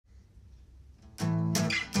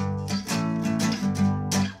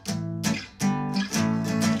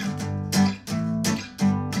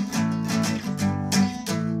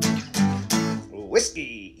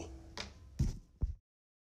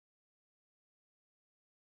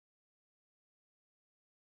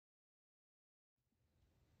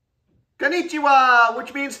Konnichiwa,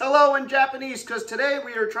 which means hello in Japanese, because today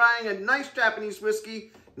we are trying a nice Japanese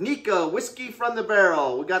whiskey, Nikka, whiskey from the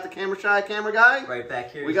barrel. We got the camera shy camera guy. Right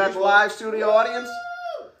back here. We got the live studio audience.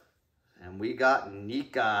 And we got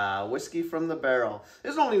Nikka, whiskey from the barrel.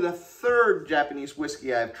 This is only the third Japanese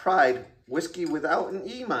whiskey I've tried. Whiskey without an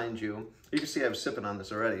E, mind you. You can see I'm sipping on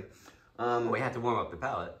this already. We have to warm up the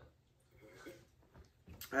palate.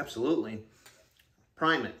 Absolutely.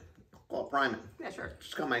 Prime it. Call it prime it. Yeah, sure.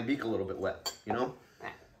 Just got my beak a little bit wet, you know?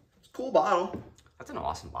 It's a cool bottle. That's an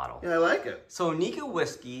awesome bottle. Yeah, I like it. So Nikka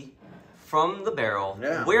whiskey from the barrel.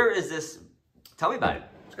 Yeah. Where is this? Tell me about it.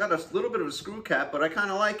 It's got a little bit of a screw cap, but I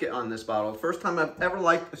kind of like it on this bottle. First time I've ever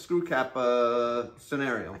liked a screw cap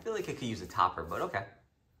scenario. I feel like it could use a topper, but okay.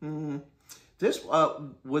 Mm-hmm. This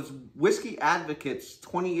was Whiskey Advocate's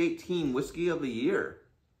 2018 Whiskey of the Year.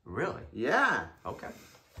 Really? Yeah. Okay.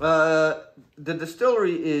 The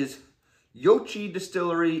distillery is Yoichi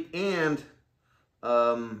Distillery and,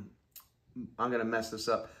 I'm going to mess this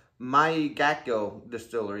up, Miyagikyo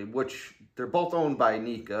Distillery, which they're both owned by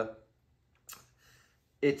Nikka.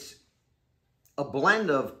 It's a blend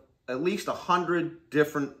of at least 100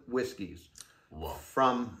 different whiskeys. Whoa.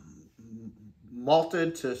 From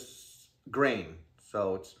malted to grain.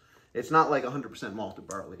 So it's not like 100% malted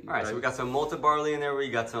barley. All right, so we got some malted barley in there. We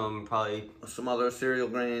got some some other cereal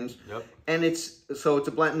grains. Yep. And it's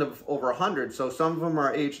a blend of over 100. So some of them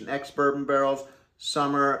are aged in ex-bourbon barrels.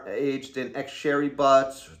 Some are aged in ex-sherry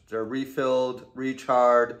butts. They're refilled,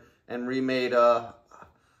 recharred, and remade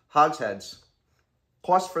hogsheads.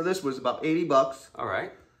 Cost for this was about 80 bucks. All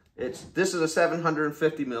right. This is a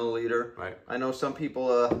 750 milliliter. Right. I know some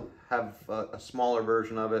people have a smaller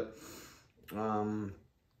version of it.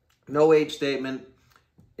 No age statement.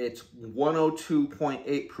 It's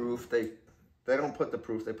 102.8 proof. They don't put the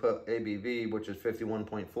proof. They put ABV, which is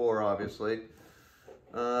 51.4, obviously.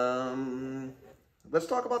 Let's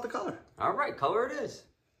talk about the color. All right, color it is.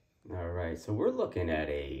 All right, so we're looking at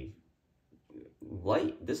a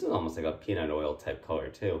light. This is almost like a peanut oil type color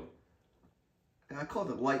too. I called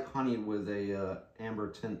it light honey with a amber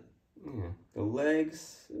tint. Yeah, the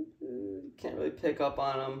legs, can't really pick up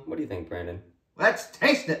on them. What do you think, Brandon? Let's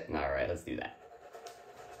taste it. All right, let's do that.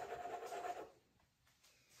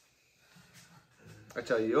 I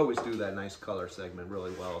tell you, you always do that nice color segment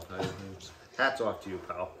really well. Hats off to you,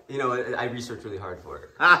 pal. You know, I researched really hard for it.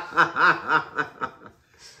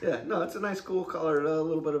 Yeah, no, it's a nice, cool color. A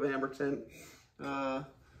little bit of amber tint.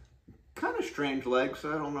 Kind of strange legs.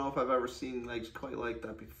 I don't know if I've ever seen legs quite like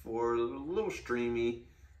that before. A little streamy.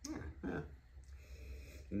 Yeah.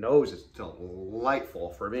 Nose is delightful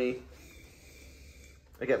for me.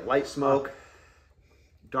 I get light smoke,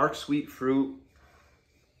 dark sweet fruit.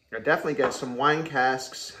 I definitely get some wine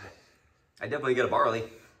casks. I definitely get a barley.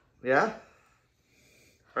 Yeah.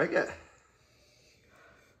 I get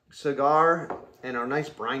cigar and our nice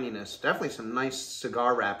brininess. Definitely some nice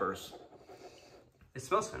cigar wrappers. It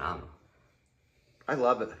smells phenomenal. I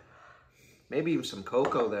love it. Maybe even some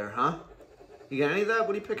cocoa there, huh? You got any of that?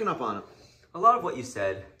 What are you picking up on it? A lot of what you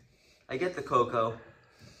said. I get the cocoa,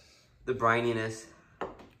 the brininess.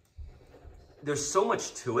 There's so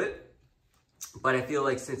much to it, but I feel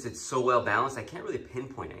like since it's so well balanced, I can't really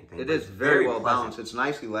pinpoint anything. It is very well balanced. It's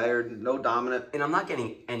nicely layered, no dominant. And I'm not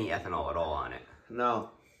getting any ethanol at all on it.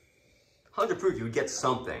 No. 100 proof, you would get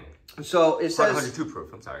something. So it says 102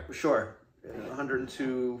 proof. I'm sorry. Sure,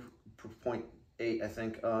 102.8, I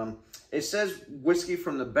think. It says whiskey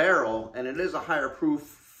from the barrel, and it is a higher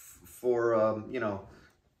proof for you know,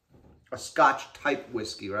 a Scotch type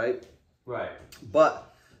whiskey, right? Right.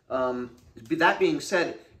 But that being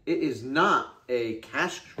said, it is not a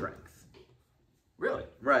cask strength. Really?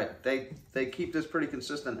 Right. They keep this pretty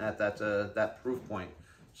consistent at that proof point.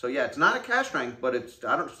 So yeah, it's not a cask strength, but it's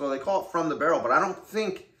so they call it from the barrel, but I'm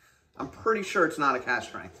pretty sure it's not a cask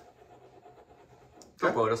strength.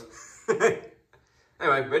 Don't quote us.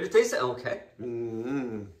 Anyway, ready to taste it? Okay.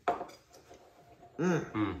 Mm-hmm. Mm.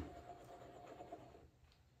 Mm.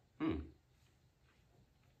 Mm.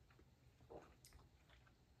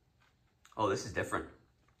 Oh, this is different.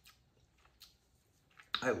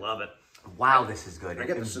 I love it. Wow, this is good. I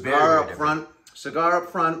get the cigar up front. Cigar up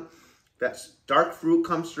front. That dark fruit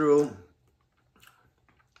comes through.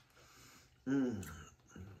 And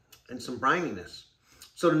some brininess.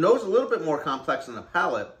 So the nose is a little bit more complex than the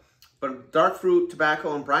palate, but dark fruit,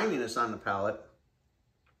 tobacco, and brininess on the palate.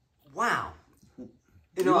 Wow.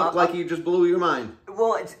 You look like you just blew your mind.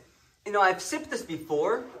 Well, I've sipped this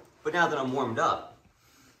before, but now that I'm warmed up,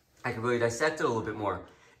 I can really dissect it a little bit more.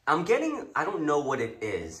 I'm getting, I don't know what it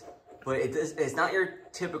is, but it's not your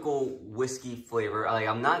typical whiskey flavor. Like,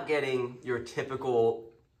 I'm not getting your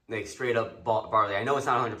typical like straight up barley. I know it's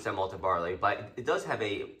not 100% malted barley, but it does have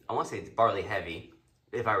I want to say it's barley heavy,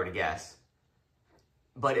 if I were to guess.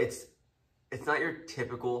 But it's not your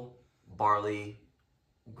typical barley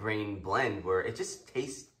grain blend where it just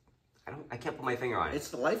tastes, I can't put my finger on it.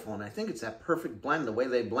 It's delightful, and I think it's that perfect blend, the way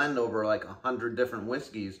they blend over like 100 different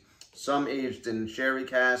whiskeys. Some aged in sherry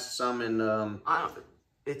casks, some in...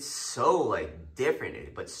 It's so like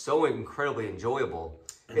different, but so incredibly enjoyable.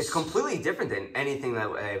 It's completely different than anything that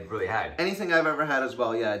I've really had. Anything I've ever had as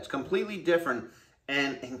well, yeah. It's completely different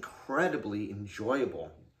and incredibly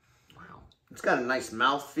enjoyable. Wow. It's got a nice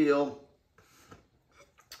mouthfeel.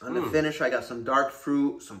 On the finish, I got some dark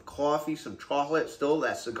fruit, some coffee, some chocolate, still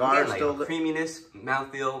that cigar. Like still creaminess,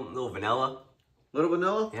 mouthfeel, a little vanilla. Little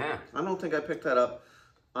vanilla? Yeah. I don't think I picked that up.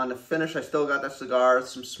 On the finish, I still got that cigar,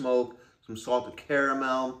 some smoke, some salted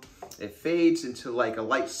caramel. It fades into like a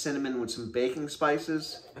light cinnamon with some baking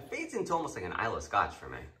spices. It fades into almost like an Isla Scotch for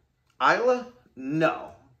me. Isla?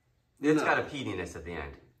 No. It's got a peatiness at the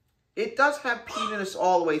end. It does have peatiness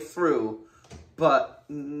all the way through, but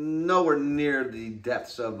nowhere near the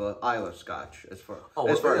depths of Isla Scotch as far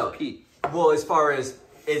as peat. Well, as far as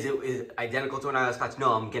is it identical to an Isla Scotch?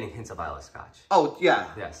 No, I'm getting hints of Isla Scotch. Oh yeah.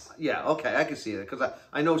 Yes. Yeah. Okay, I can see it because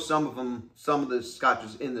I know some of the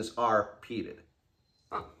scotches in this are peated.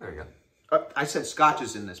 Oh, there you go. I said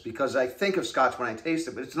scotches in this because I think of scotch when I taste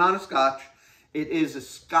it, but it's not a scotch. It is a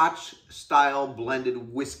scotch-style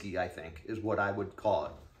blended whiskey, I think, is what I would call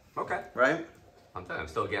it. Okay. Right? I'm telling you, I'm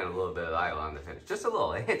still getting a little bit of Isla on the finish. Just a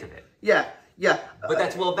little, a hint of it. Yeah, yeah. But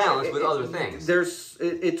that's well balanced with other things.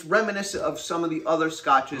 It's reminiscent of some of the other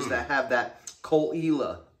scotches that have that Col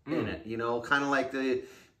Ila in it, you know, kind of like the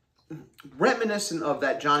reminiscent of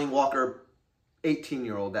that Johnny Walker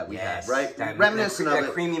 18-year-old that we had, right? Reminiscent of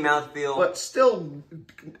that creamy mouthfeel. But still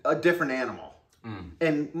a different animal.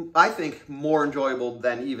 And I think more enjoyable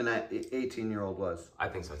than even that 18-year-old was. I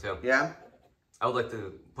think so too. Yeah? I would like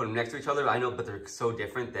to put them next to each other. I know, but they're so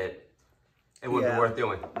different that it wouldn't be worth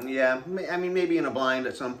doing. Yeah, I mean, maybe in a blind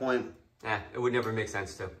at some point. It would never make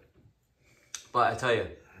sense to. But I tell you,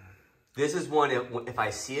 this is one, if I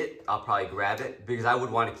see it, I'll probably grab it because I would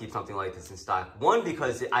want to keep something like this in stock. One,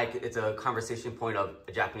 because it's a conversation point of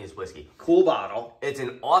a Japanese whiskey. Cool bottle. It's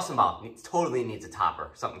an awesome bottle. It totally needs a topper,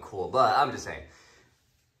 something cool, but I'm just saying.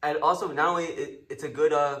 And also, not only, it's a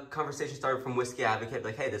good conversation starter from Whiskey Advocate.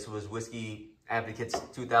 Like, hey, this was Whiskey Advocate's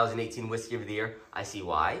 2018 Whiskey of the Year. I see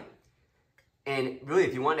why. And really,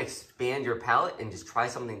 if you want to expand your palate and just try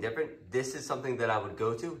something different, this is something that I would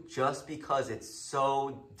go to just because it's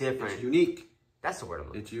so different. It's unique. That's the word I'm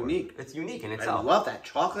looking for. It's unique. It's unique in itself. I love that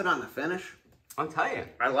chocolate on the finish. I'm telling you.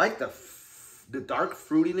 I like the dark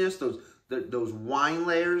fruitiness, those wine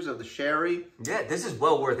layers of the sherry. Yeah, this is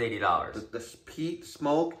well worth $80. The peat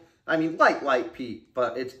smoke. I mean, light peat,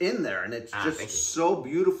 but it's in there, and it's just so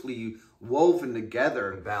beautifully woven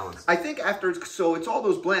together. And balanced. I think so it's all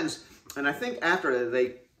those blends, and I think after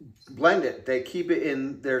they blend it, they keep it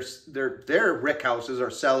in their rick houses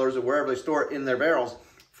or cellars or wherever they store it in their barrels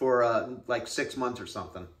for like 6 months or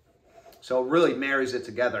something. So it really marries it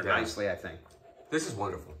together nicely, I think. This is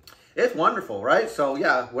wonderful. It's wonderful, right? So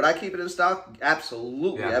yeah, would I keep it in stock?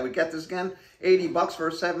 Absolutely. I would get this again. $80 for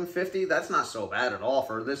a $7.50. That's not so bad at all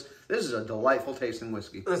for this. This is a delightful tasting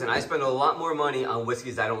whiskey. Listen, I spend a lot more money on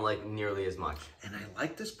whiskeys I don't like nearly as much. And I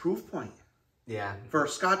like this proof point. Yeah. For a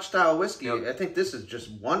Scotch style whiskey, I think this is just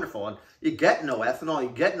wonderful. And you get no ethanol, you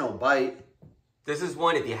get no bite. This is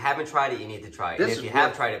one, if you haven't tried it, you need to try it. And if you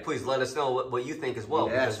have tried it, please let us know what you think as well.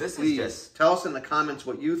 Yes, because this please. is just... Tell us in the comments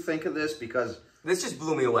what you think of this, because... This just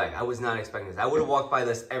blew me away. I was not expecting this. I would have walked by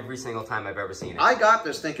this every single time I've ever seen it. I got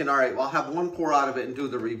this thinking, all right, well, I'll have one pour out of it and do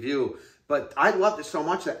the review. But I loved it so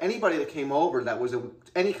much that anybody that came over that was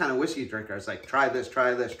any kind of whiskey drinker, I was like, try this,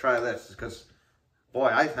 try this, try this. Because, boy,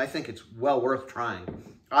 I think it's well worth trying.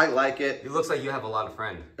 I like it. It looks like you have a lot of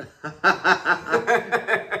friends.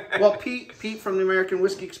 Well, Pete from the American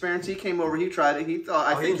Whiskey Experience, he came over, he tried it.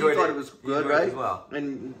 I think he thought it was good, right? As well.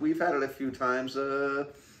 And we've had it a few times.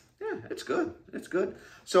 Yeah, it's good. It's good.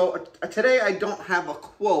 So today I don't have a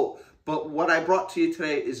quote, but what I brought to you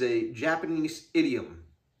today is a Japanese idiom.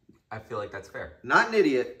 I feel like that's fair. Not an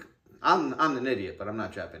idiot. I'm an idiot, but I'm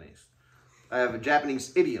not Japanese. I have a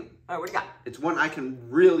Japanese idiom. All right, what do you got? It's one I can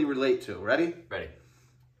really relate to. Ready? Ready.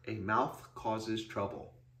 A mouth causes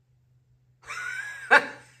trouble.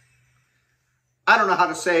 I don't know how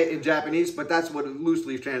to say it in Japanese, but that's what it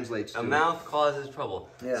loosely translates to. A mouth causes trouble.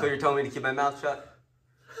 Yeah. So you're telling me to keep my mouth shut?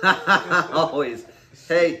 Always.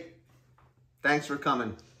 Hey, thanks for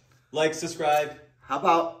coming. Like, subscribe. How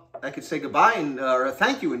about I could say goodbye or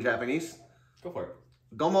thank you in Japanese? Go for it.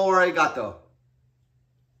 Domo arigato.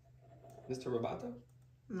 Mr. Roboto?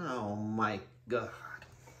 Oh my God.